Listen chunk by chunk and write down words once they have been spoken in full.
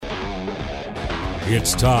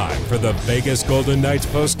It's time for the Vegas Golden Knights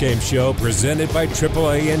postgame show presented by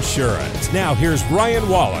AAA Insurance. Now here's Ryan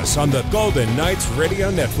Wallace on the Golden Knights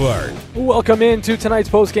Radio Network. Welcome into tonight's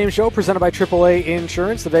postgame show presented by AAA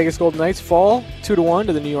Insurance. The Vegas Golden Knights fall 2-1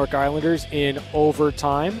 to the New York Islanders in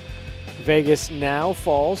overtime. Vegas now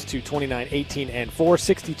falls to 29-18-4,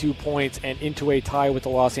 62 points, and into a tie with the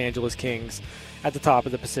Los Angeles Kings at the top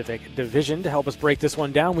of the Pacific Division. To help us break this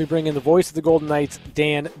one down, we bring in the voice of the Golden Knights,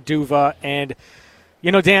 Dan D'Uva. And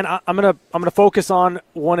you know, Dan, I'm gonna focus on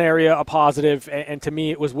one area, a positive, and to me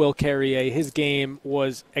it was Will Carrier. His game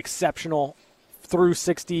was exceptional through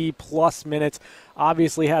 60-plus minutes.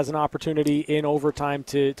 Obviously has an opportunity in overtime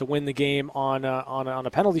to win the game on a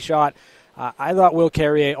penalty shot. I thought Will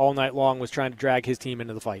Carrier all night long was trying to drag his team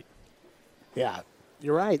into the fight. Yeah,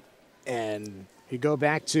 you're right. And you go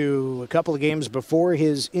back to a couple of games before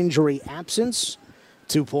his injury absence,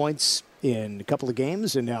 2 points in a couple of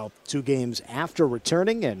games, and now 2 games after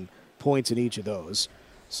returning, and points in each of those.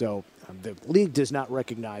 So the league does not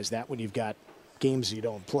recognize that when you've got games you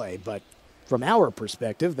don't play. But from our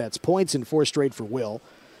perspective, that's points in 4 straight for Will.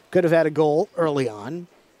 Could have had a goal early on,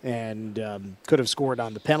 and could have scored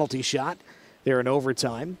on the penalty shot there in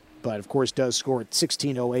overtime, but of course does score at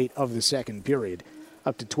 16:08 of the second period,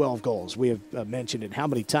 up to 12 goals. We have mentioned it how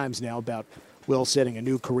many times now about Will setting a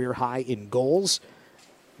new career high in goals.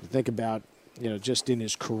 Think about, just in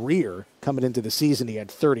his career, coming into the season, he had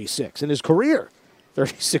 36. In his career,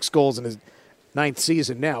 36 goals in his 9th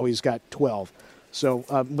season now, he's got 12. So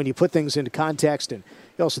when you put things into context, and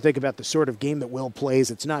you also think about the sort of game that Will plays,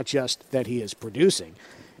 it's not just that he is producing.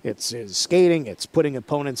 It's his skating, it's putting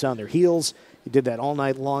opponents on their heels. He did that all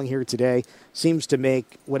night long here today. Seems to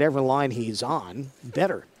make whatever line he's on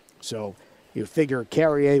better. So you figure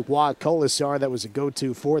Carrier, Waugh, Kolesar, that was a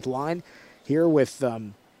go-to fourth line. Here with a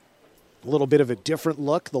little bit of a different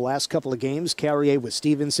look the last couple of games, Carrier with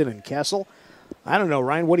Stevenson and Kessel. I don't know,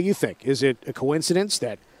 Ryan, what do you think? Is it a coincidence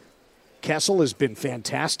that Kessel has been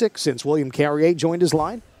fantastic since William Carrier joined his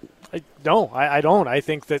line? No, I don't. I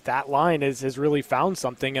think that line has really found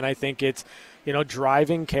something, and I think it's,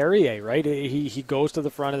 driving Carrier, right? He goes to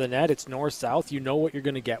the front of the net. It's north-south. You know what you're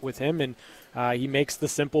going to get with him, and he makes the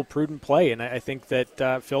simple, prudent play. And I think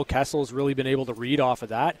that Phil Kessel has really been able to read off of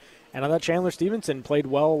that. And I thought Chandler Stevenson played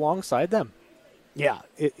well alongside them. Yeah,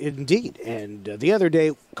 indeed. And the other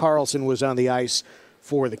day, Carlson was on the ice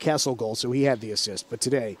for the Kessel goal, so he had the assist. But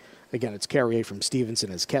today, again, it's Carrier from Stevenson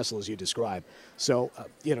as Kessel, as you described. So,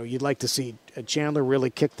 you'd like to see Chandler really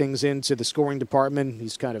kick things into the scoring department.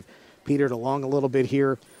 He's kind of petered along a little bit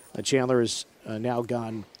here. Chandler has now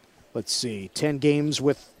gone, 10 games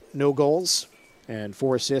with no goals and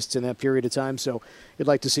 4 assists in that period of time. So you'd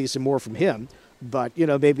like to see some more from him. But,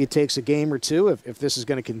 maybe it takes a game or two if this is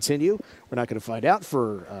going to continue. We're not going to find out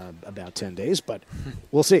for about 10 days, but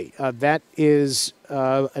we'll see. That is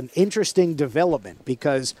an interesting development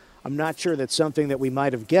because I'm not sure that's something that we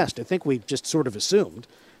might have guessed. I think we just sort of assumed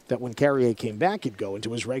that when Carrier came back, he'd go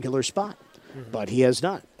into his regular spot. But he has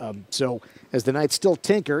not. So as the Knights still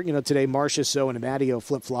tinker, today Marchessault and Amadio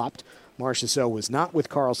flip-flopped. Marchessault was not with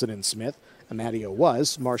Carlson and Smith. Amadio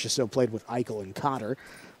was. Marchessault played with Eichel and Cotter.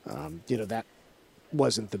 That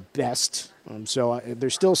wasn't the best. So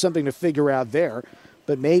there's still something to figure out there.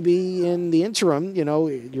 But maybe in the interim,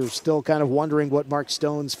 you're still kind of wondering what Mark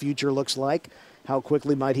Stone's future looks like. How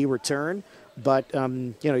quickly might he return? But,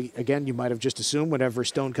 again, you might have just assumed whenever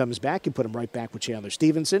Stone comes back, you put him right back with Chandler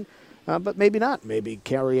Stevenson. But maybe not. Maybe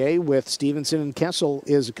Carrier with Stevenson and Kessel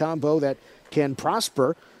is a combo that can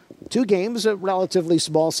prosper. 2 games, a relatively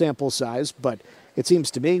small sample size, but it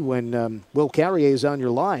seems to me when Will Carrier is on your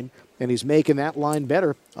line and he's making that line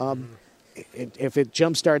better, if it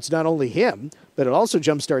jumpstarts not only him, but it also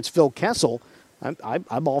jumpstarts Phil Kessel,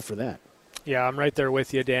 I'm all for that. Yeah, I'm right there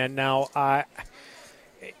with you, Dan. Now,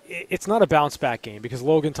 it's not a bounce-back game because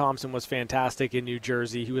Logan Thompson was fantastic in New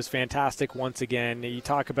Jersey. He was fantastic once again. You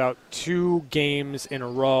talk about 2 games in a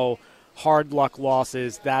row, hard luck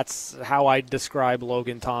losses. That's how I describe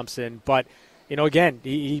Logan Thompson. But, again,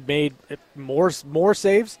 he made more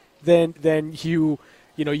saves than you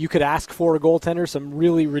could ask for a goaltender. Some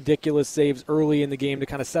really ridiculous saves early in the game to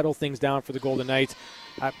kind of settle things down for the Golden Knights.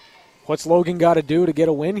 What's Logan got to do to get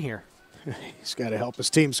a win here? He's got to help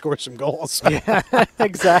his team score some goals. Yeah,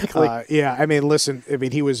 exactly.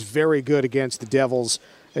 He was very good against the Devils,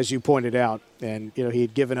 as you pointed out. And, he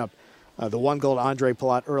had given up the 1 goal to Andre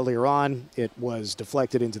Palat earlier on. It was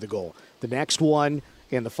deflected into the goal. The next one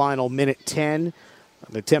in the final minute 10,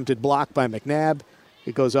 an attempted block by McNabb.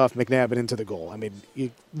 It goes off McNabb and into the goal.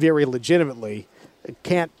 You very legitimately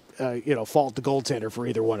can't fault the goaltender for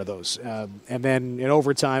either one of those. And then in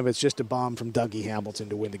overtime, it's just a bomb from Dougie Hamilton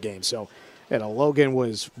to win the game. So, Logan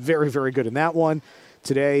was very, very good in that one.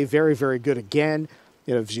 Today, very, very good again.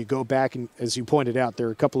 As you go back, and as you pointed out, there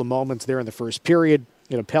are a couple of moments there in the first period.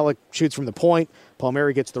 Pelech shoots from the point.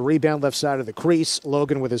 Palmieri gets the rebound left side of the crease.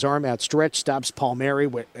 Logan, with his arm outstretched, stops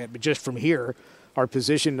Palmieri. Just from here, our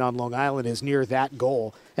position on Long Island is near that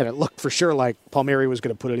goal, and it looked for sure like Palmieri was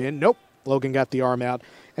going to put it in. Nope. Logan got the arm out.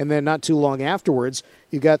 And then not too long afterwards,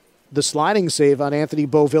 you got the sliding save on Anthony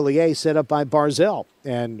Beauvillier set up by Barzell.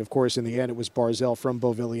 And, of course, in the end, it was Barzell from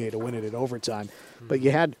Beauvillier to win it in overtime. Mm-hmm.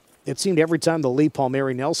 But it seemed every time the Lee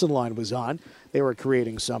Palmieri-Nelson line was on, they were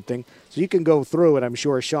creating something. So you can go through it. I'm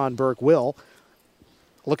sure Sean Burke will.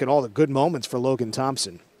 Look at all the good moments for Logan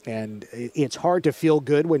Thompson. And it's hard to feel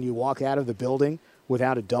good when you walk out of the building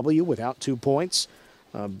without a W, without 2 points.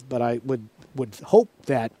 But I would hope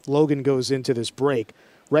that Logan goes into this break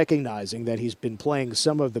recognizing that he's been playing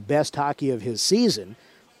some of the best hockey of his season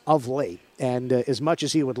of late. And as much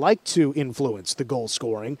as he would like to influence the goal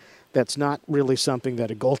scoring, that's not really something that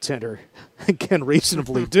a goaltender can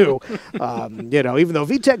reasonably do. Even though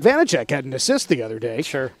Vitek Vanacek had an assist the other day,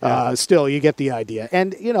 sure, still you get the idea.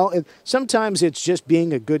 And, sometimes it's just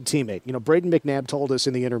being a good teammate. Braden McNabb told us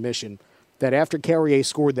in the intermission that after Carrier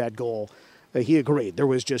scored that goal, he agreed. There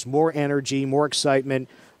was just more energy, more excitement,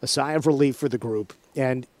 a sigh of relief for the group.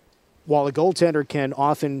 And while a goaltender can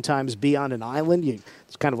oftentimes be on an island,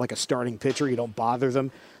 it's kind of like a starting pitcher. You don't bother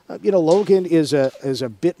them. Logan is a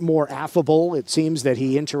bit more affable. It seems that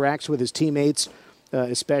he interacts with his teammates,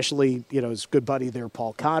 especially, his good buddy there,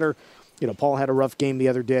 Paul Cotter. Paul had a rough game the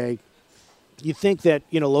other day. You think that,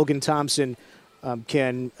 Logan Thompson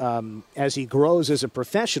can, as he grows as a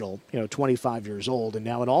professional, 25 years old and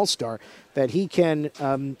now an all-star, that he can,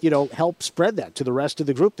 help spread that to the rest of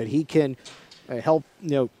the group, that he can help,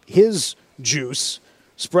 his juice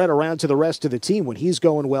spread around to the rest of the team when he's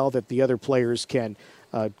going well, that the other players can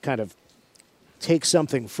kind of take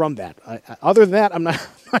something from that. Other than that, I'm not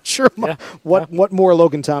sure what more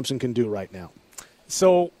Logan Thompson can do right now.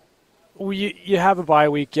 So you have a bye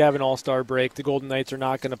week, you have an all-star break. The Golden Knights are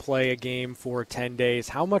not going to play a game for 10 days.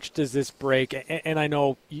 How much does this break, and I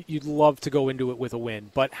know you'd love to go into it with a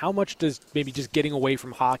win, but how much does maybe just getting away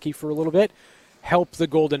from hockey for a little bit help the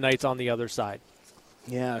Golden Knights on the other side?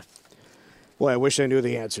 Yeah. Boy, I wish I knew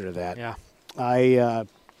the answer to that. Yeah.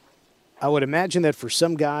 I would imagine that for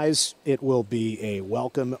some guys it will be a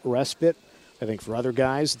welcome respite. I think for other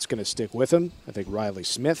guys it's going to stick with them. I think Riley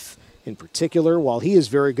Smith in particular, while he is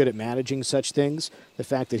very good at managing such things, the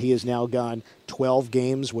fact that he has now gone 12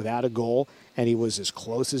 games without a goal and he was as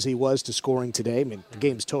close as he was to scoring today. I mean, the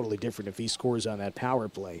game's totally different if he scores on that power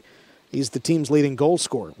play. He's the team's leading goal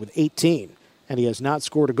scorer with 18, and he has not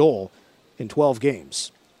scored a goal in 12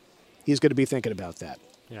 games. He's going to be thinking about that.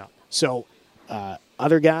 Yeah. So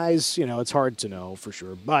other guys, it's hard to know for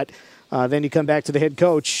sure. But then you come back to the head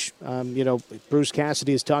coach. Bruce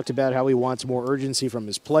Cassidy has talked about how he wants more urgency from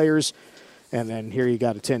his players. And then here you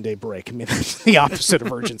got a 10-day break. I mean, that's the opposite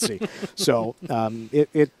of urgency. So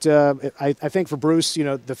I think for Bruce,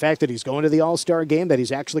 the fact that he's going to the All-Star game, that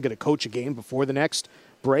he's actually going to coach a game before the next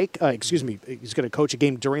break. He's going to coach a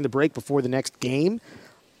game during the break before the next game.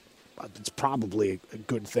 It's probably a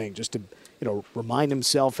good thing just to, remind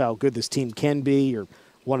himself how good this team can be. You're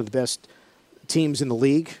one of the best teams in the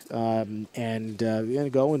league, and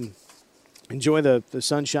go and enjoy the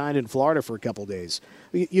sunshine in Florida for a couple days.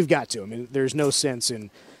 You've got to. I mean, there's no sense in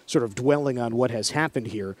sort of dwelling on what has happened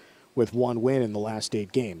here with one win in the last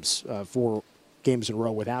 8 games, 4 games in a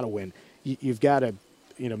row without a win. You've got to,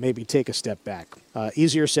 maybe take a step back.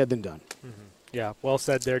 Easier said than done. Mm-hmm. Yeah, well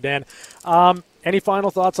said there, Dan. Any final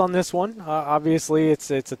thoughts on this one? Obviously, it's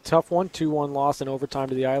a tough one, 2-1 loss in overtime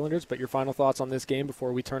to the Islanders, but your final thoughts on this game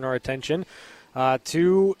before we turn our attention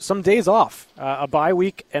to some days off, a bye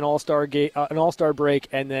week, an all-star break,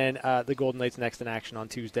 and then the Golden Knights next in action on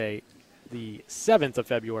Tuesday, the 7th of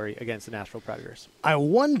February against the Nashville Predators. I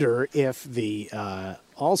wonder if the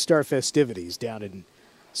all-star festivities down in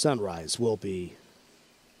Sunrise will be,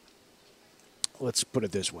 let's put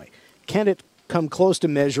it this way, can it come close to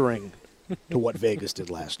measuring to what Vegas did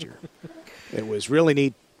last year? It was really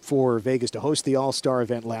neat for Vegas to host the All-Star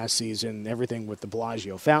event last season, everything with the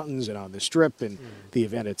Bellagio fountains and on the Strip and the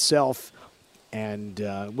event itself. And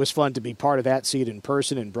it was fun to be part of that, see it in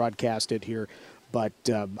person and broadcast it here. But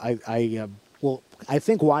I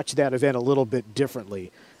think watch that event a little bit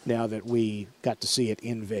differently now that we got to see it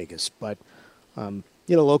in Vegas. But,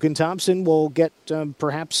 Logan Thompson will get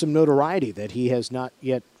perhaps some notoriety that he has not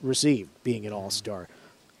yet received being an All-Star.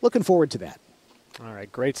 Looking forward to that. All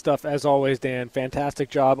right, great stuff as always, Dan. Fantastic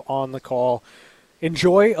job on the call.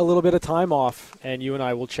 Enjoy a little bit of time off, and you and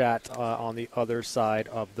I will chat on the other side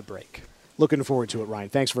of the break. Looking forward to it, Ryan.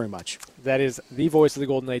 Thanks very much. That is the voice of the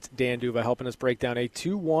Golden Knights, Dan Duva, helping us break down a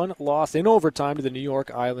 2-1 loss in overtime to the New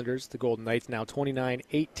York Islanders. The Golden Knights now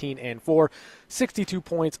 29-18-4, 62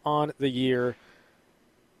 points on the year.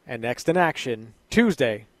 And next in action,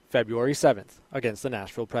 Tuesday, February 7th, against the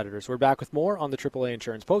Nashville Predators. We're back with more on the AAA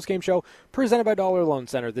Insurance postgame show, presented by Dollar Loan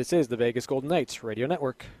Center. This is the Vegas Golden Knights Radio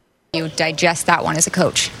Network. You digest that one as a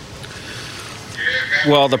coach?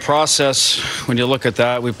 Well, the process, when you look at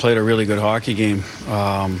that, we played a really good hockey game.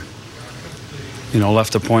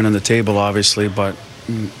 Left a point on the table, obviously, but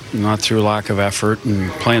not through lack of effort and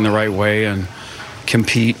playing the right way and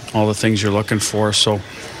compete, all the things you're looking for. So,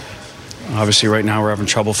 obviously, right now we're having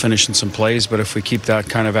trouble finishing some plays, but if we keep that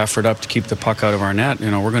kind of effort up to keep the puck out of our net,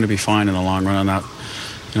 we're going to be fine in the long run. And that,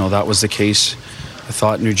 that was the case. I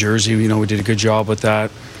thought New Jersey, we did a good job with that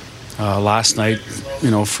last night,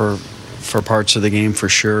 for parts of the game for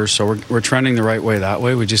sure. So we're trending the right way that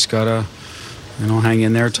way. We just got to, hang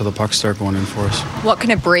in there till the pucks start going in for us. What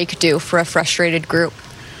can a break do for a frustrated group?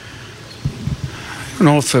 I don't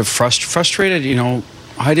know if frustrated,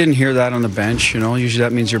 I didn't hear that on the bench. Usually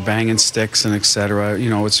that means you're banging sticks and et cetera.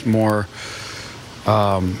 It's more,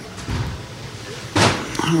 I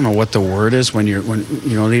don't know what the word is when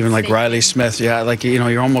even like Riley Smith,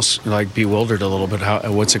 you're almost like bewildered a little bit.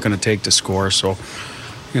 What's it going to take to score? So,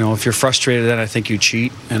 if you're frustrated, then I think you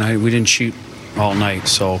cheat, and we didn't cheat all night.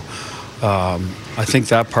 So, I think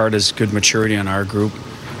that part is good maturity on our group,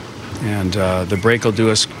 and the break will do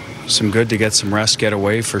us some good to get some rest, get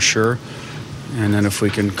away for sure. And then if we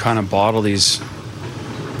can kind of bottle these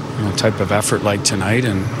type of effort like tonight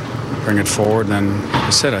and bring it forward, then like I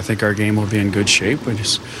said, I think our game will be in good shape. We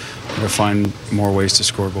just got to find more ways to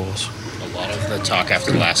score goals. A lot of the talk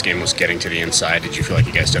after the last game was getting to the inside. Did you feel like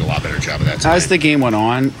you guys did a lot better job of that tonight? As the game went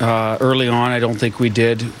on, early on, I don't think we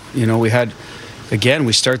did. We had, again,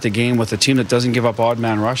 we start the game with a team that doesn't give up odd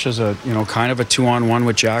man rushes, kind of a 2-on-1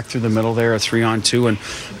 with Jack through the middle there, a 3-on-2,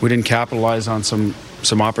 and we didn't capitalize on some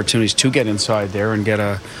opportunities to get inside there and get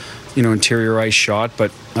a interior ice shot.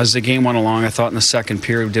 But as the game went along, I thought in the second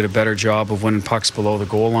period we did a better job of winning pucks below the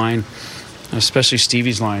goal line, especially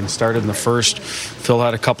Stevie's line. Started in the first. Phil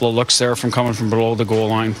had a couple of looks there from coming from below the goal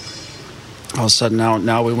line. All of a sudden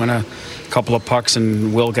now we win a couple of pucks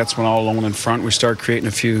and Will gets one all alone in front. We start creating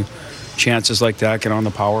a few chances like that, get on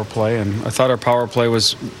the power play, and I thought our power play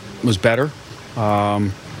was better,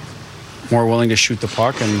 more willing to shoot the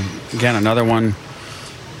puck, and again another one,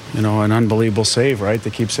 an unbelievable save, right,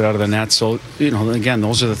 that keeps it out of the net. So again,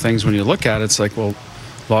 those are the things when you look at it, it's like, well,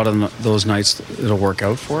 a lot of those nights it'll work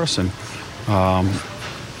out for us. And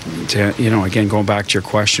again, going back to your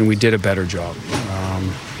question, we did a better job,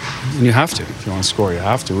 and you have to, if you want to score, you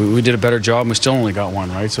have to. We did a better job, and we still only got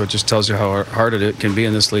one, right? So it just tells you how hard it can be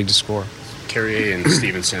in this league to score. Carrier and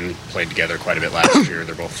Stevenson played together quite a bit last year.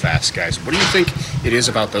 They're both fast guys. What do you think it is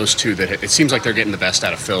about those two that it seems like they're getting the best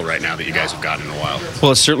out of Phil right now that you guys have gotten in a while?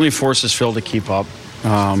 Well, it certainly forces Phil to keep up.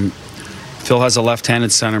 Phil has a left-handed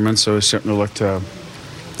centerman, so he certainly look to,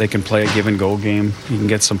 they can play a give-and-go game. He can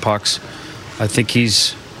get some pucks. I think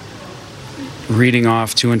he's reading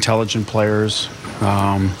off two intelligent players.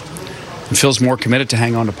 And Phil's more committed to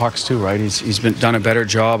hang on to pucks too, right? He's done a better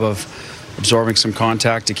job of absorbing some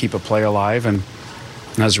contact to keep a play alive, and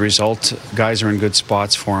as a result, guys are in good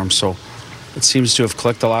spots for him. So it seems to have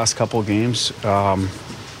clicked the last couple of games.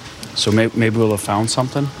 So maybe we'll have found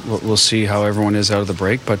something. We'll see how everyone is out of the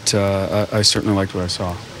break, but I certainly liked what I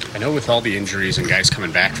saw. I know with all the injuries and guys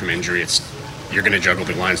coming back from injury, you're going to juggle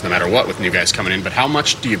the lines no matter what with new guys coming in, but how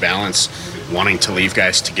much do you balance wanting to leave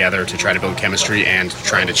guys together to try to build chemistry and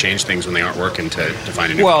trying to change things when they aren't working to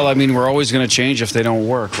find a new Well, I mean, we're always going to change if they don't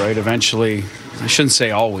work, right? Eventually, I shouldn't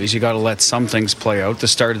say always, you got to let some things play out. The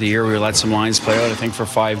start of the year, we let some lines play out, I think, for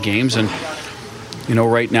 5 games, and,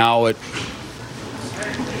 right now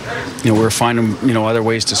we're finding, other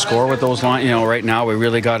ways to score with those lines. Right now we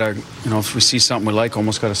really got to, if we see something we like,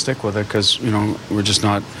 almost got to stick with it because, we're just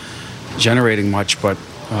not generating much. But,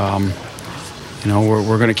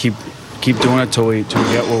 we're going to keep doing it till we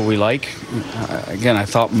get what we like. Again, I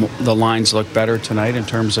thought the lines looked better tonight in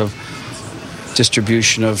terms of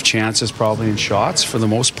distribution of chances, probably in shots for the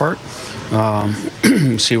most part.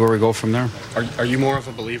 See where we go from there. Are you more of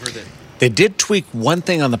a believer that they did tweak one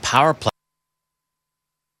thing on the power play?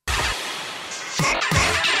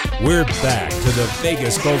 We're back to the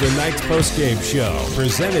Vegas Golden Knights postgame show,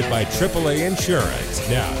 presented by AAA Insurance.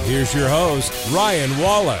 Now, here's your host, Ryan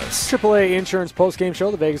Wallace. AAA Insurance postgame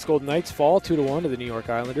show. The Vegas Golden Knights fall 2-1 to the New York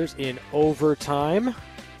Islanders in overtime.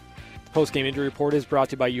 The postgame injury report is brought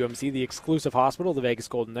to you by UMC, the exclusive hospital of the Vegas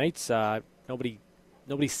Golden Knights. Nobody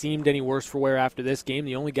seemed any worse for wear after this game.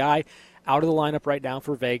 The only guy out of the lineup right now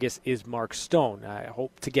for Vegas is Mark Stone. I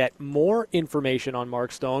hope to get more information on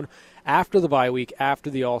Mark Stone after the bye week,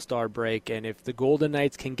 after the All-Star break, and if the Golden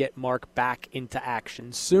Knights can get Mark back into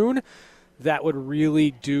action soon, that would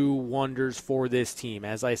really do wonders for this team.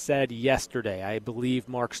 As I said yesterday, I believe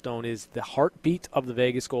Mark Stone is the heartbeat of the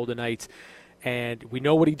Vegas Golden Knights, and we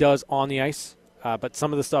know what he does on the ice, but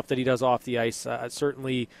some of the stuff that he does off the ice,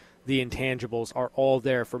 certainly the intangibles are all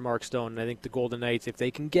there for Mark Stone. And I think the Golden Knights, if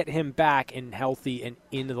they can get him back and healthy and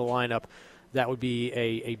into the lineup, that would be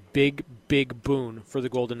a big, big boon for the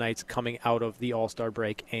Golden Knights coming out of the All-Star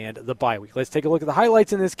break and the bye week. Let's take a look at the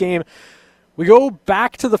highlights in this game. We go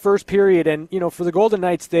back to the first period, and, for the Golden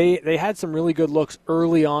Knights, they had some really good looks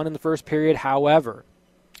early on in the first period. However,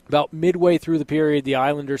 about midway through the period, the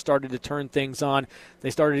Islanders started to turn things on. They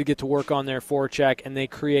started to get to work on their forecheck, and they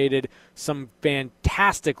created some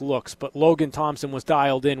fantastic looks. But Logan Thompson was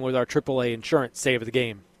dialed in with our AAA Insurance save of the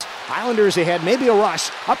game. Islanders ahead, maybe a rush,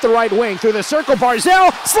 up the right wing, through the circle,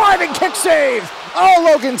 Barzal, sliding kick save! Oh,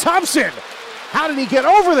 Logan Thompson! How did he get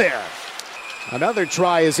over there? Another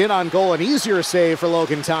try is in on goal, an easier save for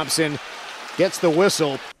Logan Thompson. Gets the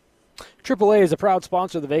whistle. AAA is a proud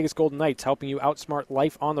sponsor of the Vegas Golden Knights, helping you outsmart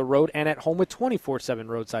life on the road and at home with 24/7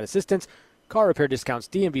 roadside assistance, car repair discounts,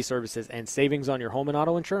 DMV services, and savings on your home and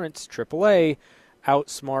auto insurance. AAA,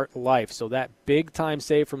 outsmart life. So that big-time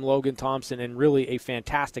save from Logan Thompson and really a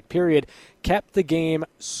fantastic period kept the game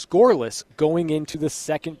scoreless going into the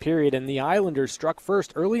second period, and the Islanders struck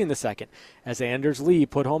first early in the second as Anders Lee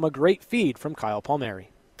put home a great feed from Kyle Palmieri.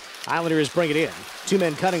 Islanders bring it in. Two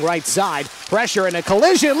men cutting right side. Pressure and a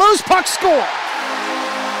collision. Loose puck, score!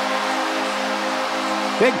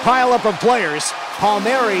 Big pileup of players.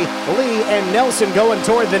 Palmieri, Lee, and Nelson going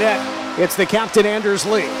toward the net. It's the captain, Anders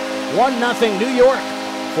Lee. 1-0 New York.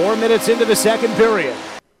 4 minutes into the second period.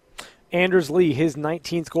 Anders Lee, his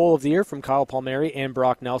 19th goal of the year from Kyle Palmieri and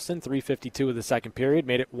Brock Nelson, 3:52 of the second period,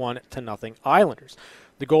 made it 1-0 Islanders.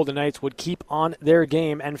 The Golden Knights would keep on their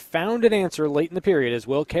game and found an answer late in the period as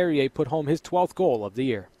Will Carrier put home his 12th goal of the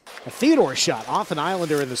year. A Theodore shot off an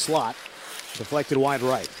Islander in the slot. Deflected wide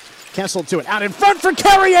right. Kessel to it. Out in front for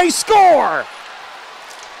Carrier. Score!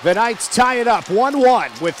 The Knights tie it up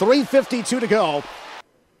 1-1 with 3:52 to go.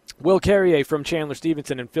 Will Carrier from Chandler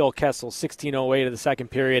Stevenson and Phil Kessel, 16:08 of the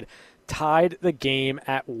second period, tied the game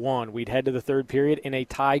at 1. We'd head to the third period in a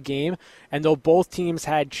tie game, and though both teams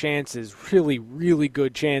had chances, really, really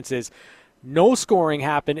good chances, no scoring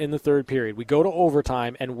happened in the third period. We go to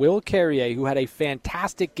overtime, and Will Carrier, who had a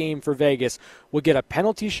fantastic game for Vegas, would get a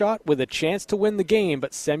penalty shot with a chance to win the game,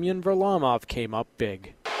 but Semyon Varlamov came up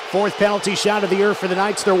big. Fourth penalty shot of the year for the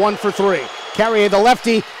Knights. They're 1 for 3. Carrier, the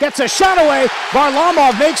lefty, gets a shot away.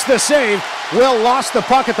 Varlamov makes the save. Will lost the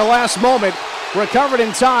puck at the last moment. Recovered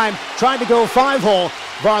in time, tried to go 5-hole.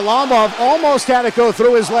 Varlamov almost had it go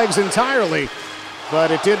through his legs entirely, but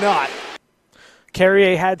it did not.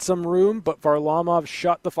 Carrier had some room, but Varlamov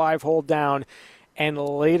shut the 5-hole down. And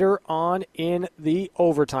later on in the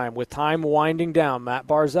overtime, with time winding down, Matt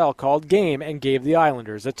Barzal called game and gave the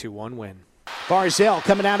Islanders a 2-1 win. Barzal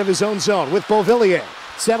coming out of his own zone with Beauvillier.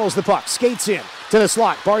 Settles the puck, skates in to the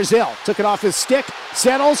slot. Barzal took it off his stick,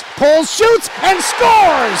 settles, pulls, shoots, and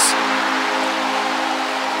scores!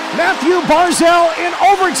 Matthew Barzal in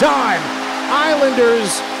overtime.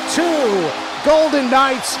 Islanders 2, Golden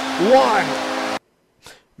Knights 1.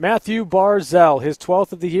 Matthew Barzal, his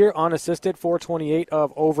 12th of the year, unassisted, 4:28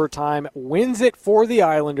 of overtime, wins it for the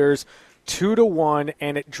Islanders 2-1,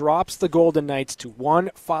 and it drops the Golden Knights to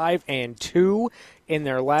 1-5-2 in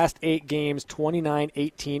their last 8 games,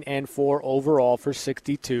 29-18-4 overall for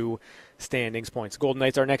 62 standings points. Golden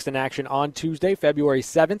Knights are next in action on Tuesday, February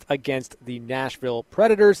 7th, against the Nashville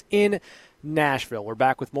Predators in Nashville. We're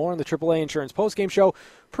back with more on the AAA Insurance postgame show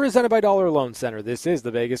presented by Dollar Loan Center. This is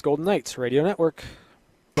the Vegas Golden Knights Radio Network.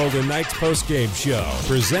 Golden Knights postgame show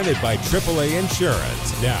presented by AAA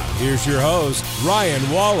Insurance. Now, here's your host, Ryan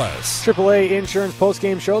Wallace. AAA Insurance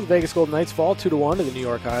postgame show. The Vegas Golden Knights fall 2-1 to the New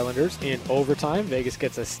York Islanders in overtime. Vegas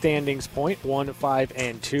gets a standings point,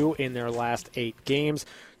 1-5-2 in their last 8 games.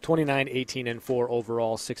 29-18-4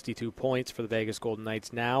 overall, 62 points for the Vegas Golden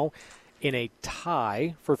Knights now. in a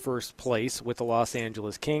tie for first place with the Los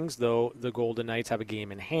Angeles Kings, though the Golden Knights have a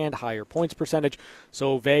game in hand, higher points percentage.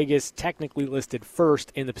 So Vegas technically listed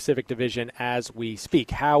first in the Pacific Division as we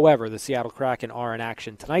speak. However, the Seattle Kraken are in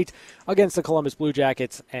action tonight against the Columbus Blue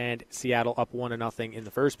Jackets, and Seattle up 1-0 in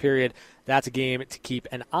the first period. That's a game to keep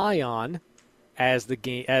an eye on as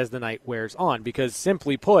the night wears on, because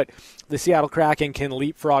simply put, the Seattle Kraken can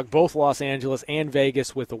leapfrog both Los Angeles and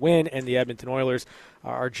Vegas with a win, and the Edmonton Oilers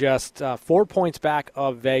are just 4 points back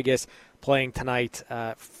of Vegas, playing tonight,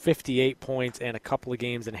 58 points and a couple of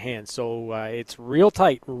games in hand. So it's real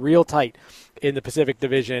tight in the Pacific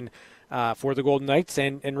Division for the Golden Knights,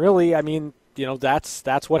 and really, I mean, you know,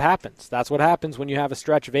 that's what happens. That's what happens when you have a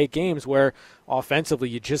stretch of 8 games where offensively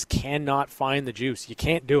you just cannot find the juice. You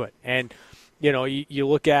can't do it. And you know, you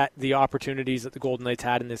look at the opportunities that the Golden Knights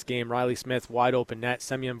had in this game. Riley Smith, wide open net.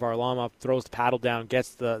 Semyon Varlamov throws the paddle down,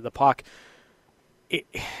 gets the puck.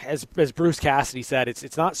 As Bruce Cassidy said,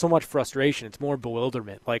 it's not so much frustration, it's more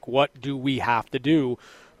bewilderment. Like, what do we have to do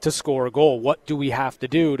to score a goal? What do we have to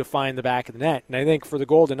do to find the back of the net? And I think for the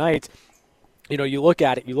Golden Knights, you know, you look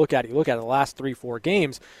at the last 3-4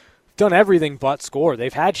 games, done everything but score.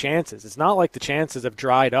 They've had chances. It's not like the chances have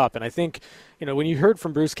dried up. And I think, you know, when you heard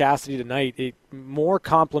from Bruce Cassidy tonight, more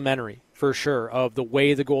complimentary for sure of the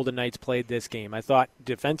way the Golden Knights played this game. I thought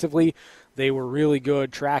defensively they were really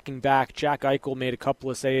good, tracking back. Jack Eichel made a couple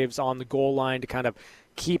of saves on the goal line to kind of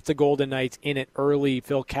keep the Golden Knights in it early.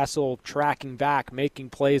 Phil Kessel tracking back,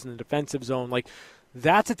 making plays in the defensive zone. Like,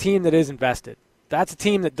 that's a team that is invested. That's a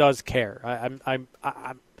team that does care.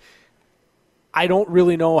 I don't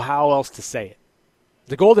really know how else to say it.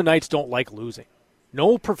 The Golden Knights don't like losing.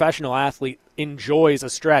 No professional athlete enjoys a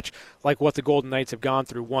stretch like what the Golden Knights have gone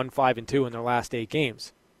through, 1-5-2 in their last 8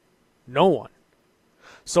 games. No one.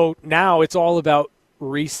 So now it's all about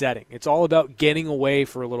resetting. It's all about getting away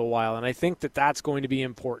for a little while, and I think that that's going to be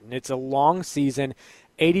important. It's a long season.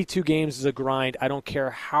 82 games is a grind. I don't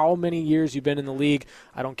care how many years you've been in the league.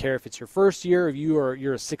 I don't care if it's your first year or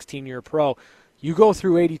you're a 16-year pro. You go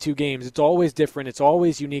through 82 games, it's always different, it's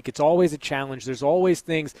always unique, it's always a challenge. There's always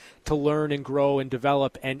things to learn and grow and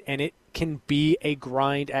develop, and it can be a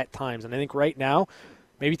grind at times. And I think right now,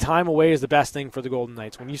 maybe time away is the best thing for the Golden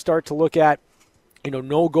Knights. When you start to look at, you know,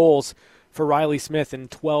 no goals for Riley Smith in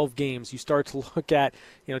 12 games, you start to look at,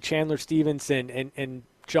 you know, Chandler Stevenson and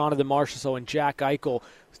Jonathan Marchessault and Jack Eichel,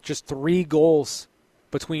 just 3 goals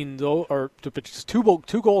between those, or just two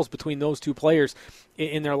goals between those two players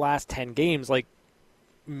in their last 10 games. Like,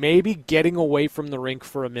 maybe getting away from the rink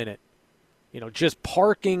for a minute, you know, just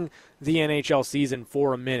parking the NHL season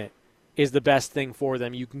for a minute is the best thing for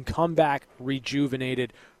them. You can come back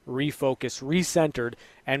rejuvenated, refocused, recentered,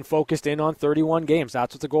 and focused in on 31 games.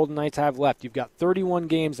 That's what the Golden Knights have left. You've got 31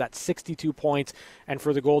 games, that's 62 points, and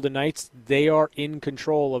for the Golden Knights, they are in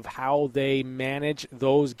control of how they manage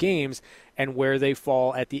those games and where they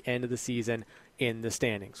fall at the end of the season in the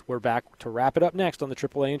standings. We're back to wrap it up next on the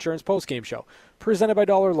AAA Insurance Postgame Show, presented by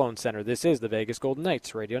Dollar Loan Center. This is the Vegas Golden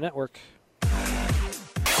Knights Radio Network.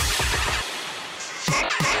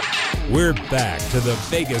 We're back to the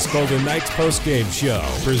Vegas Golden Knights postgame show,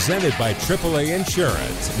 presented by AAA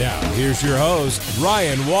Insurance. Now, here's your host,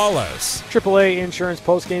 Ryan Wallace. AAA Insurance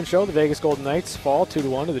postgame show. The Vegas Golden Knights fall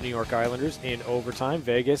 2-1 to the New York Islanders in overtime.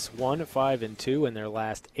 Vegas 1-5-2 in their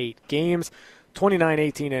last 8 games.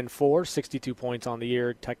 29-18-4, 62 points on the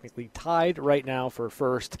year. Technically tied right now for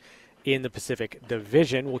first in the Pacific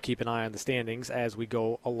Division. We'll keep an eye on the standings as we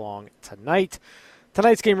go along tonight.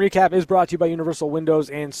 Tonight's game recap is brought to you by Universal Windows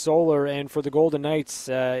and Solar, and for the Golden Knights,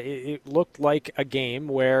 it looked like a game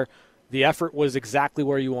where the effort was exactly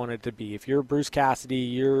where you wanted it to be. If you're Bruce Cassidy,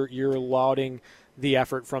 you're lauding the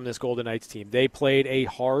effort from this Golden Knights team. They played a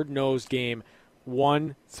hard-nosed game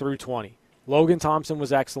 1 through 20. Logan Thompson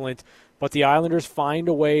was excellent, but the Islanders find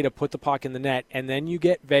a way to put the puck in the net, and then you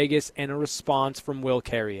get Vegas and a response from Will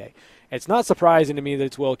Carrier. It's not surprising to me that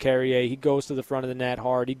it's Will Carrier. He goes to the front of the net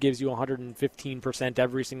hard. He gives you 115%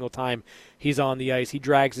 every single time he's on the ice. He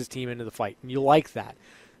drags his team into the fight, and you like that.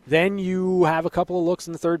 Then you have a couple of looks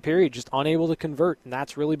in the third period, just unable to convert, and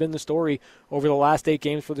that's really been the story over the last 8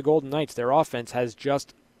 games for the Golden Knights. Their offense has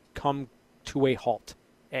just come to a halt,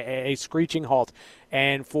 a screeching halt.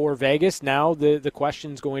 And for Vegas, now the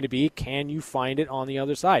question's going to be, can you find it on the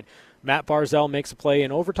other side? Matt Barzal makes a play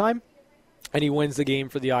in overtime, and he wins the game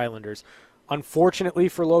for the Islanders. Unfortunately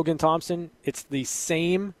for Logan Thompson, it's the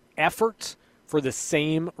same effort for the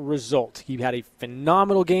same result. He had a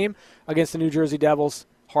phenomenal game against the New Jersey Devils,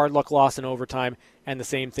 hard luck loss in overtime, and the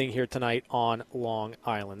same thing here tonight on Long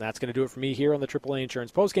Island. That's going to do it for me here on the AAA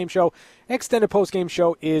Insurance Postgame Show. Extended Postgame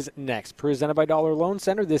Show is next. Presented by Dollar Loan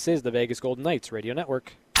Center, this is the Vegas Golden Knights Radio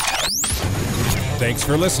Network. Thanks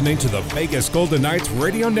for listening to the Vegas Golden Knights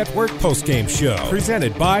Radio Network postgame show,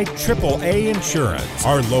 presented by AAA Insurance.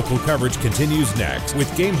 Our local coverage continues next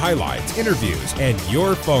with game highlights, interviews, and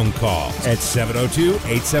your phone calls at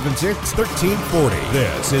 702-876-1340.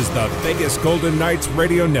 This is the Vegas Golden Knights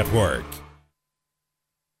Radio Network.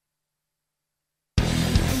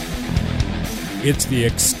 It's the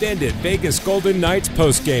extended Vegas Golden Knights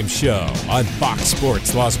postgame show on Fox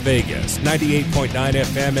Sports Las Vegas, 98.9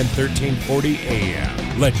 FM and 1340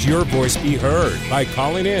 AM. Let your voice be heard by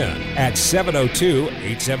calling in at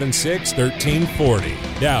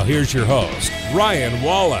 702-876-1340. Now here's your host, Ryan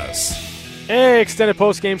Wallace. Hey, extended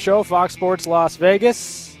postgame show, Fox Sports Las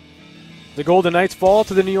Vegas. The Golden Knights fall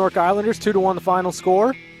to the New York Islanders, 2-1 the final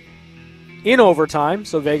score in overtime.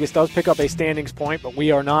 So Vegas does pick up a standings point, but we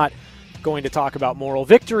are not going to talk about moral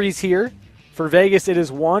victories here. For Vegas, it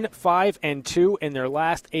is 1-5-2 in their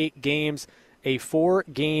last 8 games, a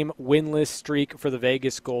 4-game winless streak for the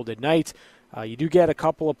Vegas Golden Knights. You do get a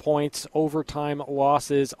couple of points, overtime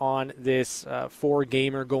losses on this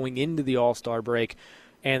 4-gamer going into the All-Star break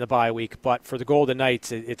and the bye week. But for the Golden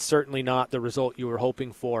Knights, it's certainly not the result you were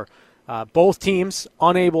hoping for. Both teams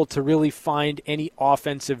unable to really find any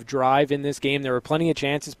offensive drive in this game. There were plenty of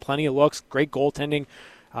chances, plenty of looks, great goaltending.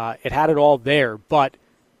 It had it all there, but,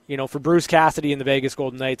 for Bruce Cassidy and the Vegas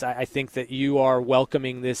Golden Knights, I think that you are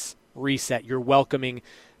welcoming this reset. You're welcoming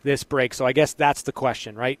this break. So I guess that's the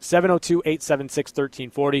question, right?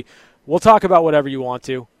 702-876-1340. We'll talk about whatever you want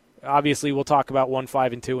to. Obviously, we'll talk about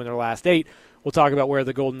 1-5-2 in their last 8. We'll talk about where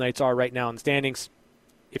the Golden Knights are right now in the standings.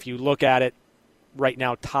 If you look at it, right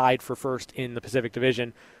now tied for first in the Pacific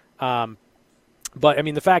Division. But,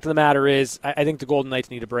 the fact of the matter is, I think the Golden Knights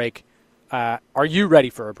need a break. Are you ready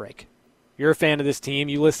for a break? You're a fan of this team.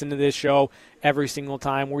 You listen to this show every single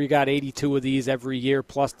time. We got 82 of these every year,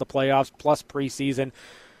 plus the playoffs, plus preseason.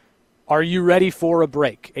 Are you ready for a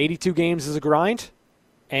break? 82 games is a grind,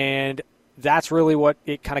 and that's really what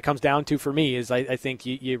it kind of comes down to for me is I think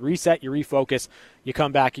you reset, you refocus, you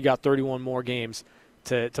come back, you got 31 more games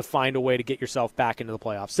to find a way to get yourself back into the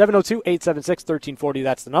playoffs. 702-876-1340,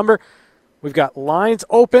 that's the number. We've got lines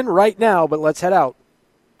open right now, but let's head out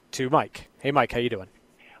to Mike. Hey, Mike, how you doing?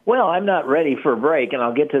 Well, I'm not ready for a break, and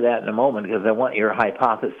I'll get to that in a moment because I want your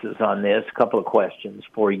hypothesis on this. A couple of questions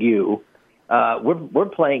for you. We're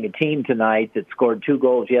playing a team tonight that scored 2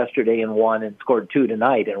 goals yesterday and won, and scored 2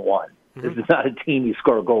 tonight and won. Mm-hmm. This is not a team you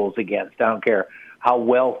score goals against. I don't care how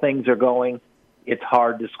well things are going. It's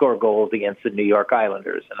hard to score goals against the New York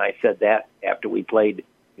Islanders, and I said that after we played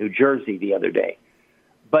New Jersey the other day.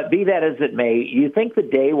 But be that as it may, you think the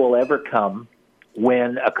day will ever come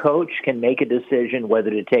when a coach can make a decision whether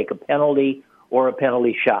to take a penalty or a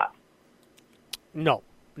penalty shot? No,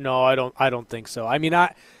 I don't think so. I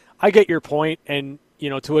get your point, and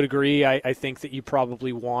to a degree, I think that you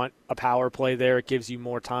probably want a power play there. It gives you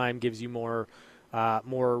more time, gives you more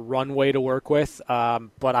runway to work with.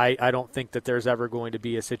 But I don't think that there's ever going to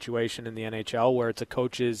be a situation in the NHL where it's a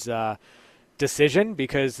coach's decision,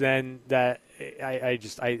 because then I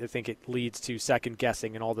think it leads to second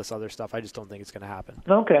guessing and all this other stuff. I just don't think it's going to happen.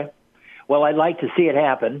 Okay. Well, I'd like to see it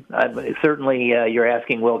happen. Certainly, you're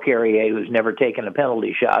asking Will Carrier, who's never taken a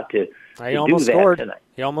penalty shot, to do that tonight.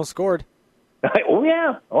 He almost scored. Oh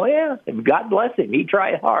yeah. God bless him. He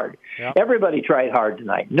tried hard. Yep. Everybody tried hard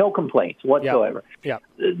tonight. No complaints whatsoever. Yep.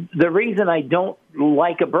 The reason I don't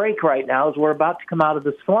like a break right now is we're about to come out of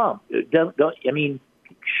the slump.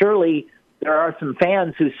 Surely there are some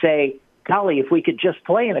fans who say, golly, if we could just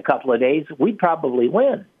play in a couple of days, we'd probably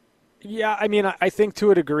win. Yeah, I think to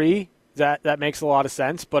a degree that makes a lot of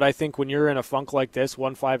sense, but I think when you're in a funk like this,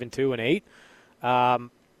 1-5-2 and 8,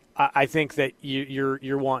 I think that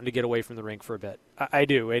you're wanting to get away from the rink for a bit. I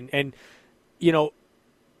do, and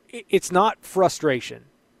it's not frustration.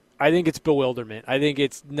 I think it's bewilderment. I think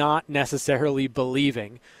it's not necessarily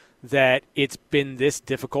believing that it's been this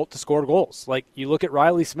difficult to score goals. Like, you look at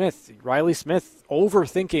Riley Smith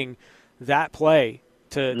overthinking that play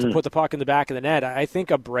to put the puck in the back of the net. I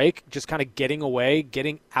think a break, just kind of getting away,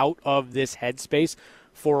 getting out of this headspace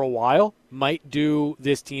for a while, might do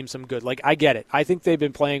this team some good. Like, I get it. I think they've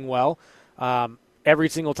been playing well. Every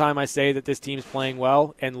single time I say that this team's playing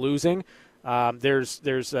well and losing, there's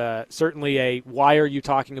certainly a why are you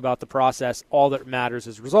talking about the process? All that matters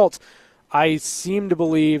is results. I seem to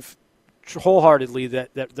believe wholeheartedly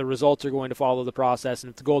that the results are going to follow the process,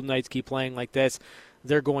 and if the Golden Knights keep playing like this,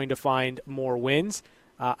 they're going to find more wins.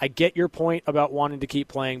 I get your point about wanting to keep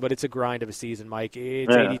playing, but it's a grind of a season, Mike.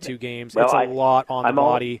 It's 82 games. Well, it's a lot on the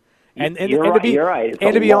body. And you're right. It's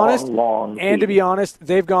and to be honest, long and to be honest,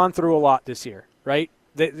 they've gone through a lot this year, right?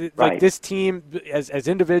 Right. Like this team, as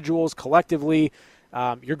individuals, collectively,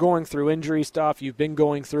 you're going through injury stuff. You've been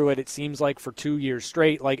going through it. It seems like for 2 years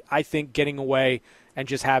straight. Like I think getting away and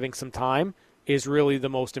just having some time is really the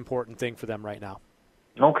most important thing for them right now.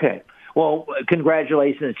 Okay. Well,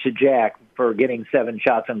 congratulations to Jack for getting 7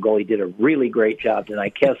 shots on goal. He did a really great job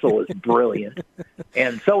tonight. Kessel was brilliant,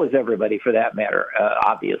 and so is everybody for that matter,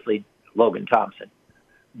 obviously, Logan Thompson.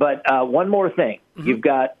 But one more thing. Mm-hmm. You've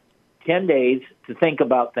got 10 days to think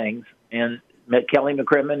about things, and Kelly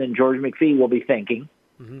McCrimmon and George McPhee will be thinking.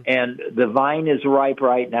 Mm-hmm. And the vine is ripe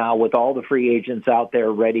right now with all the free agents out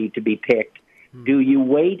there ready to be picked. Mm-hmm. Do you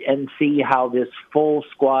wait and see how this full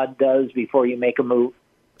squad does before you make a move?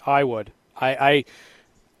 I would. I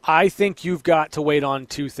think you've got to wait on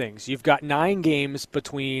 2 things. You've got 9 games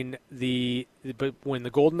between when the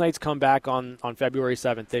Golden Knights come back on February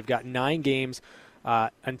 7th. They've got 9 games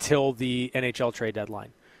until the NHL trade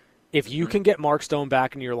deadline. If you can get Mark Stone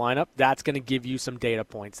back in your lineup, that's going to give you some data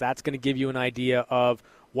points. That's going to give you an idea of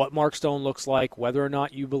what Mark Stone looks like, whether or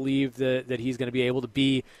not you believe that he's going to be able to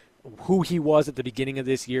be who he was at the beginning of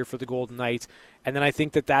this year for the Golden Knights. And then I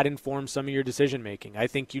think that informs some of your decision-making. I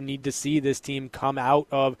think you need to see this team come out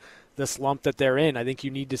of the slump that they're in. I think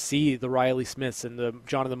you need to see the Riley Smiths and the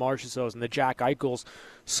Jonathan Marchessaults and the Jack Eichels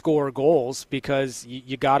score goals because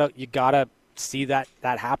you gotta see that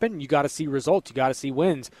happen. You got to see results. You got to see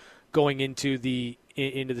wins going into the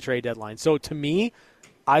trade deadline. So to me,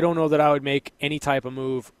 I don't know that I would make any type of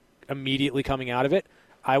move immediately coming out of it.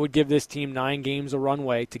 I would give this team 9 games a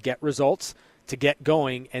runway to get results, to get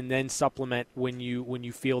going, and then supplement when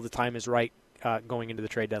you feel the time is right going into the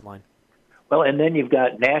trade deadline. Well, and then you've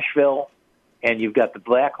got Nashville, and you've got the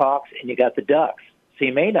Blackhawks, and you got the Ducks. So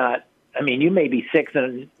you may not. I mean, you may be 6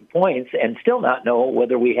 points and still not know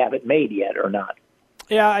whether we have it made yet or not.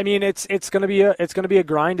 Yeah, I mean it's going to be a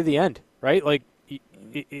grind to the end, right? Like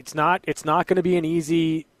it's not going to be an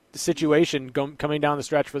easy situation coming down the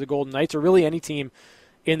stretch for the Golden Knights or really any team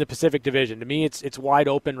in the Pacific Division. To me, it's wide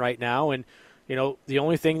open right now, and the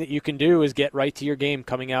only thing that you can do is get right to your game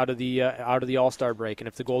coming out of the All-Star break. And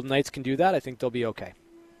if the Golden Knights can do that, I think they'll be okay.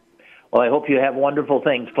 Well, I hope you have wonderful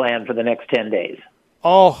things planned for the next 10 days.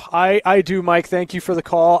 Oh, I do, Mike. Thank you for the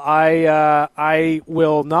call. I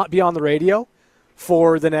will not be on the radio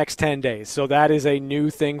for the next 10 days. So that is a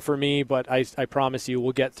new thing for me, but I promise you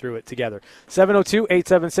we'll get through it together.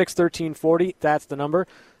 702-876-1340, that's the number.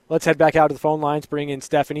 Let's head back out to the phone lines, bring in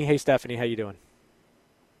Stephanie. Hey, Stephanie, how you doing?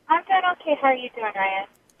 I'm doing okay. How are you doing, Ryan?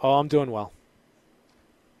 Oh, I'm doing well.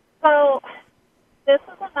 So this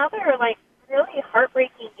is another, really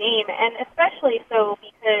heartbreaking game, and especially so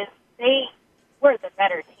because they were the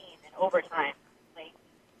better team in overtime,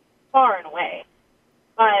 far and away.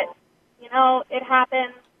 But, it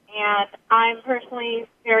happened, and I'm personally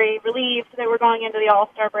very relieved that we're going into the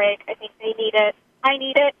All-Star break. I think they need it. I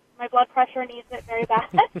need it. My blood pressure needs it very bad.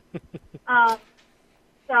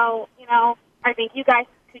 So, I think you guys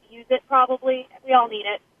could use it probably. We all need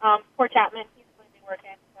it. Poor Chapman, he's going to be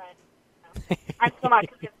working, but I'm still not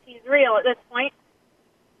convinced he's real at this point.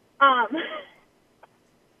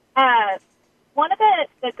 One of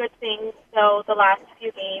the good things, though, the last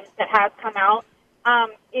few games that has come out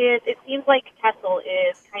is it seems like Kessel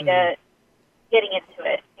is kind of getting into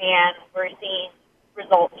it, and we're seeing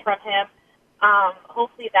results from him.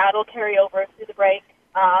 Hopefully that'll carry over through the break,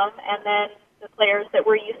 and then the players that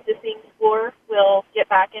we're used to seeing score will get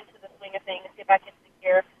back into the swing of things, get back into the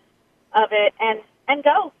gear of it, and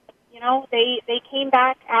go. They came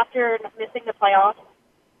back after missing the playoffs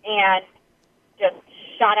and just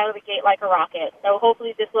shot out of the gate like a rocket. So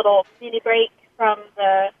hopefully this little mini break from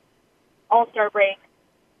the All-Star break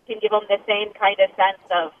can give them the same kind of sense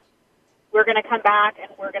of we're going to come back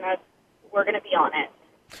and we're going to be on it.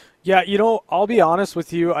 Yeah, I'll be honest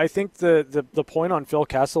with you. I think the point on Phil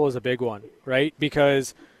Kessel is a big one, right?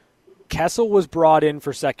 Because Kessel was brought in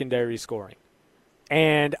for secondary scoring.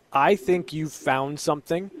 And I think you found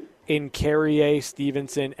something in Carrier,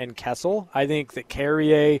 Stevenson, and Kessel. I think that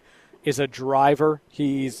Carrier is a driver.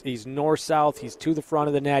 He's north-south. He's to the front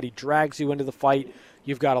of the net. He drags you into the fight.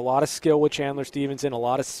 You've got a lot of skill with Chandler Stevenson, a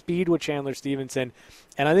lot of speed with Chandler Stevenson,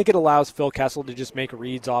 and I think it allows Phil Kessel to just make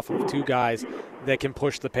reads off of 2 guys that can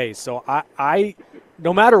push the pace. So I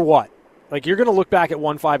no matter what, you're going to look back at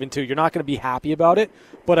 1-5-2. You're not going to be happy about it,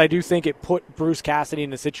 but I do think it put Bruce Cassidy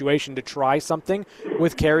in a situation to try something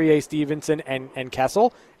with Carrier, Stevenson, and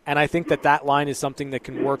Kessel, and I think that line is something that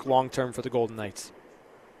can work long-term for the Golden Knights.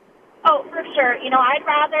 Oh, for Sure. I'd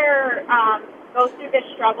rather go through this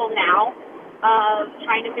struggle now of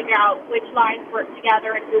trying to figure out which lines work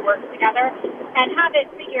together and who works together and have it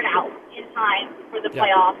figured out in time for the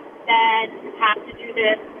playoffs than have to do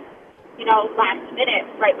this, last minute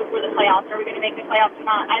right before the playoffs. Are we going to make the playoffs or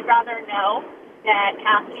not? I'd rather know that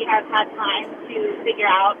Cassidy has had time to figure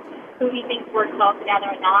out who he thinks works well together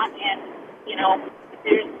and not. And,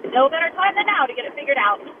 there's no better time than now to get it figured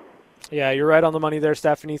out. Yeah, you're right on the money there,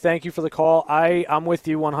 Stephanie. Thank you for the call. I'm with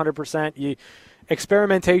you 100%.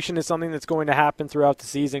 Experimentation is something that's going to happen throughout the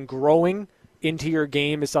season. Growing into your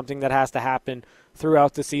game is something that has to happen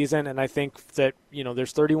throughout the season, and I think that,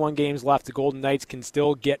 there's 31 games left. The Golden Knights can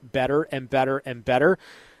still get better and better and better.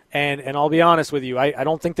 And I'll be honest with you, I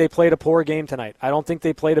don't think they played a poor game tonight. I don't think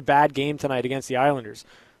they played a bad game tonight against the Islanders.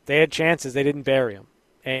 They had chances. They didn't bury them.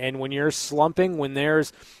 And when you're slumping, when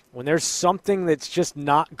there's something that's just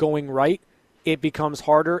not going right, it becomes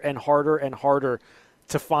harder and harder and harder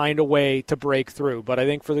to find a way to break through. But I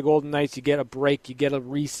think for the Golden Knights, you get a break, you get a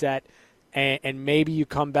reset, and maybe you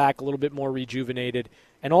come back a little bit more rejuvenated.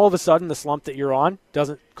 And all of a sudden, the slump that you're on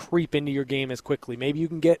doesn't creep into your game as quickly. Maybe you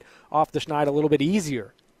can get off the schneid a little bit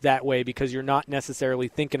easier that way because you're not necessarily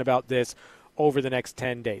thinking about this over the next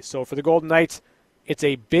 10 days. So for the Golden Knights, it's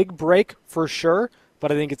a big break for sure,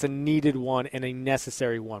 but I think it's a needed one and a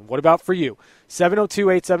necessary one. What about for you?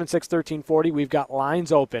 702-876-1340. We've got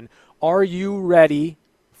lines open. Are you ready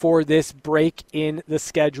for this break in the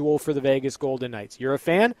schedule for the Vegas Golden Knights? You're a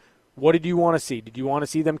fan? What did you want to see? Did you want to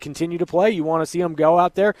see them continue to play? You want to see them go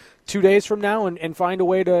out there 2 days from now and find a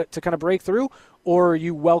way to kind of break through? Or are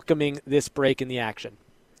you welcoming this break in the action?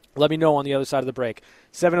 Let me know on the other side of the break.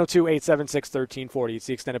 702-876-1340. It's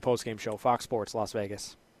the extended postgame show, Fox Sports Las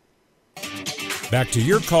Vegas. Back to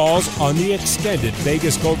your calls on the extended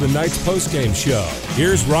Vegas Golden Knights postgame show.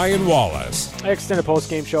 Here's Ryan Wallace. Extended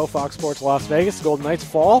postgame show, Fox Sports Las Vegas. The Golden Knights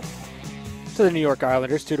fall to the New York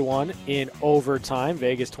Islanders 2-1 in overtime.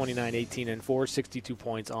 Vegas 29-18-4, 62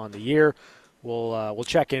 points on the year. We'll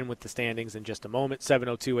check in with the standings in just a moment.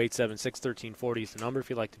 702-876-1340 is the number if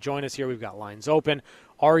you'd like to join us here. We've got lines open.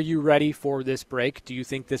 Are you ready for this break? Do you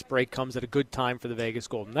think this break comes at a good time for the Vegas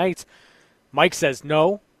Golden Knights? Mike says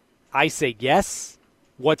no. I say yes.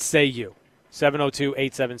 What say you?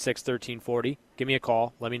 702-876-1340. Give me a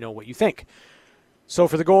call. Let me know what you think. So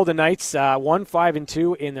for the Golden Knights,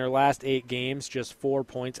 1-5-2 in their last 8 games, just 4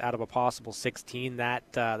 points out of a possible 16.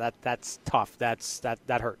 That's tough.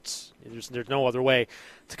 That hurts. There's no other way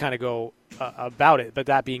to kind of go about it. But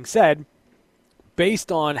that being said,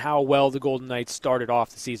 based on how well the Golden Knights started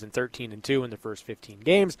off the season, 13-2 in the first 15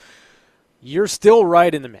 games, you're still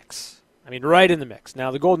right in the mix. Right in the mix.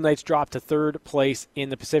 Now, the Golden Knights dropped to 3rd place in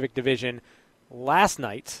the Pacific Division last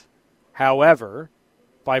night. However,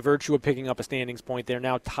 by virtue of picking up a standings point, they're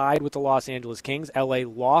now tied with the Los Angeles Kings. LA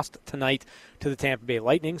lost tonight to the Tampa Bay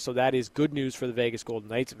Lightning, so that is good news for the Vegas Golden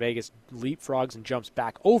Knights. Vegas leapfrogs and jumps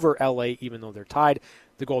back over LA, even though they're tied.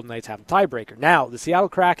 The Golden Knights have a tiebreaker. Now, the Seattle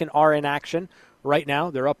Kraken are in action right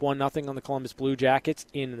now. They're up 1-0 on the Columbus Blue Jackets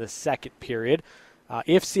in the second period.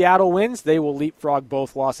 If Seattle wins, they will leapfrog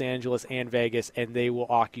both Los Angeles and Vegas, and they will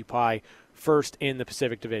occupy first in the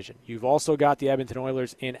Pacific Division. You've also got the Edmonton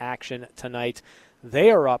Oilers in action tonight. They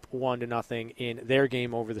are up 1-0 in their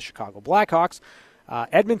game over the Chicago Blackhawks.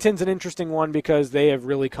 Edmonton's an interesting one because they have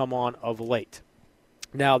really come on of late.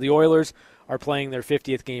 Now, the Oilers are playing their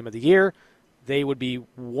 50th game of the year. They would be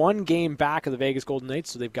 1 game back of the Vegas Golden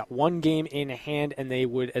Knights, so they've got 1 game in hand, and they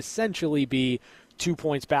would essentially be 2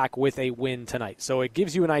 points back with a win tonight. So it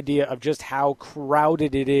gives you an idea of just how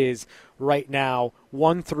crowded it is right now,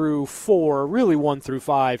 1 through 4, really 1 through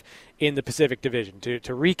 5 in the Pacific Division. To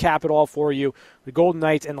recap it all for you, the Golden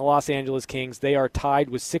Knights and the Los Angeles Kings, they are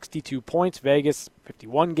tied with 62 points. Vegas,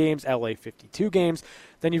 51 games. LA, 52 games.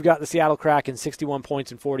 Then you've got the Seattle Kraken, 61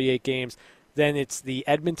 points in 48 games. Then it's the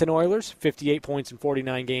Edmonton Oilers, 58 points in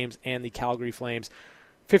 49 games, and the Calgary Flames,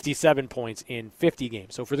 57 points in 50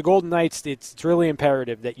 games. So for the Golden Knights, it's really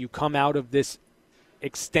imperative that you come out of this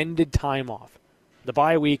extended time off, the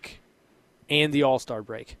bye week and the All-Star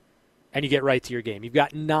break, and you get right to your game. You've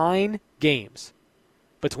got 9 games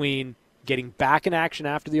between getting back in action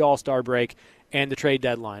after the All-Star break and the trade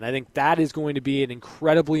deadline. I think that is going to be an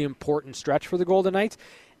incredibly important stretch for the Golden Knights,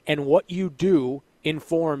 and what you do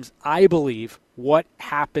informs, I believe, what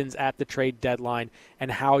happens at the trade deadline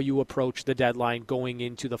and how you approach the deadline going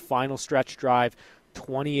into the final stretch drive,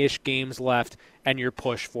 20-ish games left, and your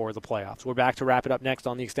push for the playoffs. We're back to wrap it up next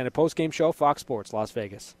on the extended postgame show, Fox Sports Las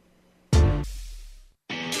Vegas.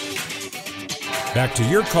 Back to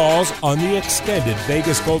your calls on the extended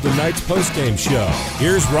Vegas Golden Knights postgame show.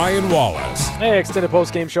 Here's Ryan Wallace. Hey, extended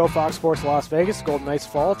postgame show, Fox Sports Las Vegas. Golden Knights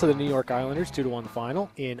fall to the New York Islanders 2-1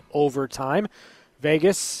 final in overtime.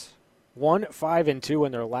 Vegas won 5-2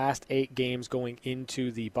 in their last 8 games going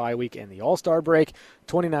into the bye week and the All-Star break.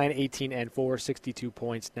 29-18-4, 62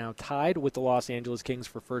 points. Now tied with the Los Angeles Kings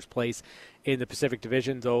for first place in the Pacific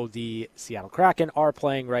Division, though the Seattle Kraken are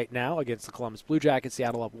playing right now against the Columbus Blue Jackets.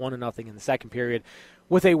 Seattle up 1-0 in the second period.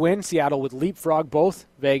 With a win, Seattle would leapfrog both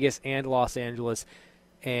Vegas and Los Angeles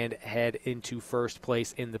and head into first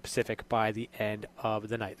place in the Pacific by the end of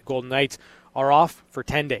the night. The Golden Knights are off for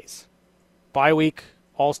 10 days. Bye week,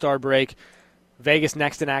 All-Star break. Vegas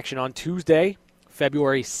next in action on Tuesday,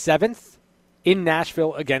 February 7th in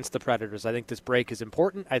Nashville against the Predators. I think this break is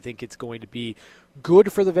important. I think it's going to be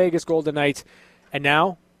good for the Vegas Golden Knights. And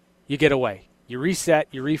now you get away. You reset,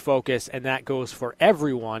 you refocus, and that goes for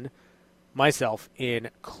everyone, myself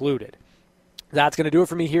included. That's going to do it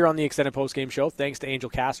for me here on the Extended Postgame Show. Thanks to Angel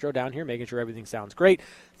Castro down here, making sure everything sounds great.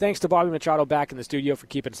 Thanks to Bobby Machado back in the studio for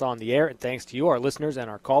keeping us on the air. And thanks to you, our listeners and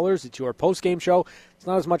our callers. It's your postgame show. It's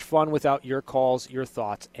not as much fun without your calls, your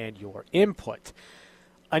thoughts, and your input.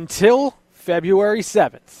 Until February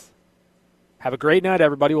 7th, have a great night,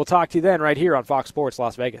 everybody. We'll talk to you then right here on Fox Sports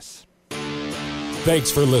Las Vegas.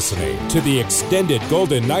 Thanks for listening to the extended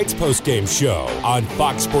Golden Knights postgame show on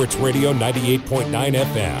Fox Sports Radio 98.9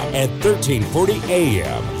 FM and 1340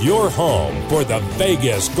 AM. Your home for the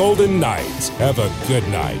Vegas Golden Knights. Have a good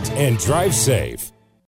night and drive safe.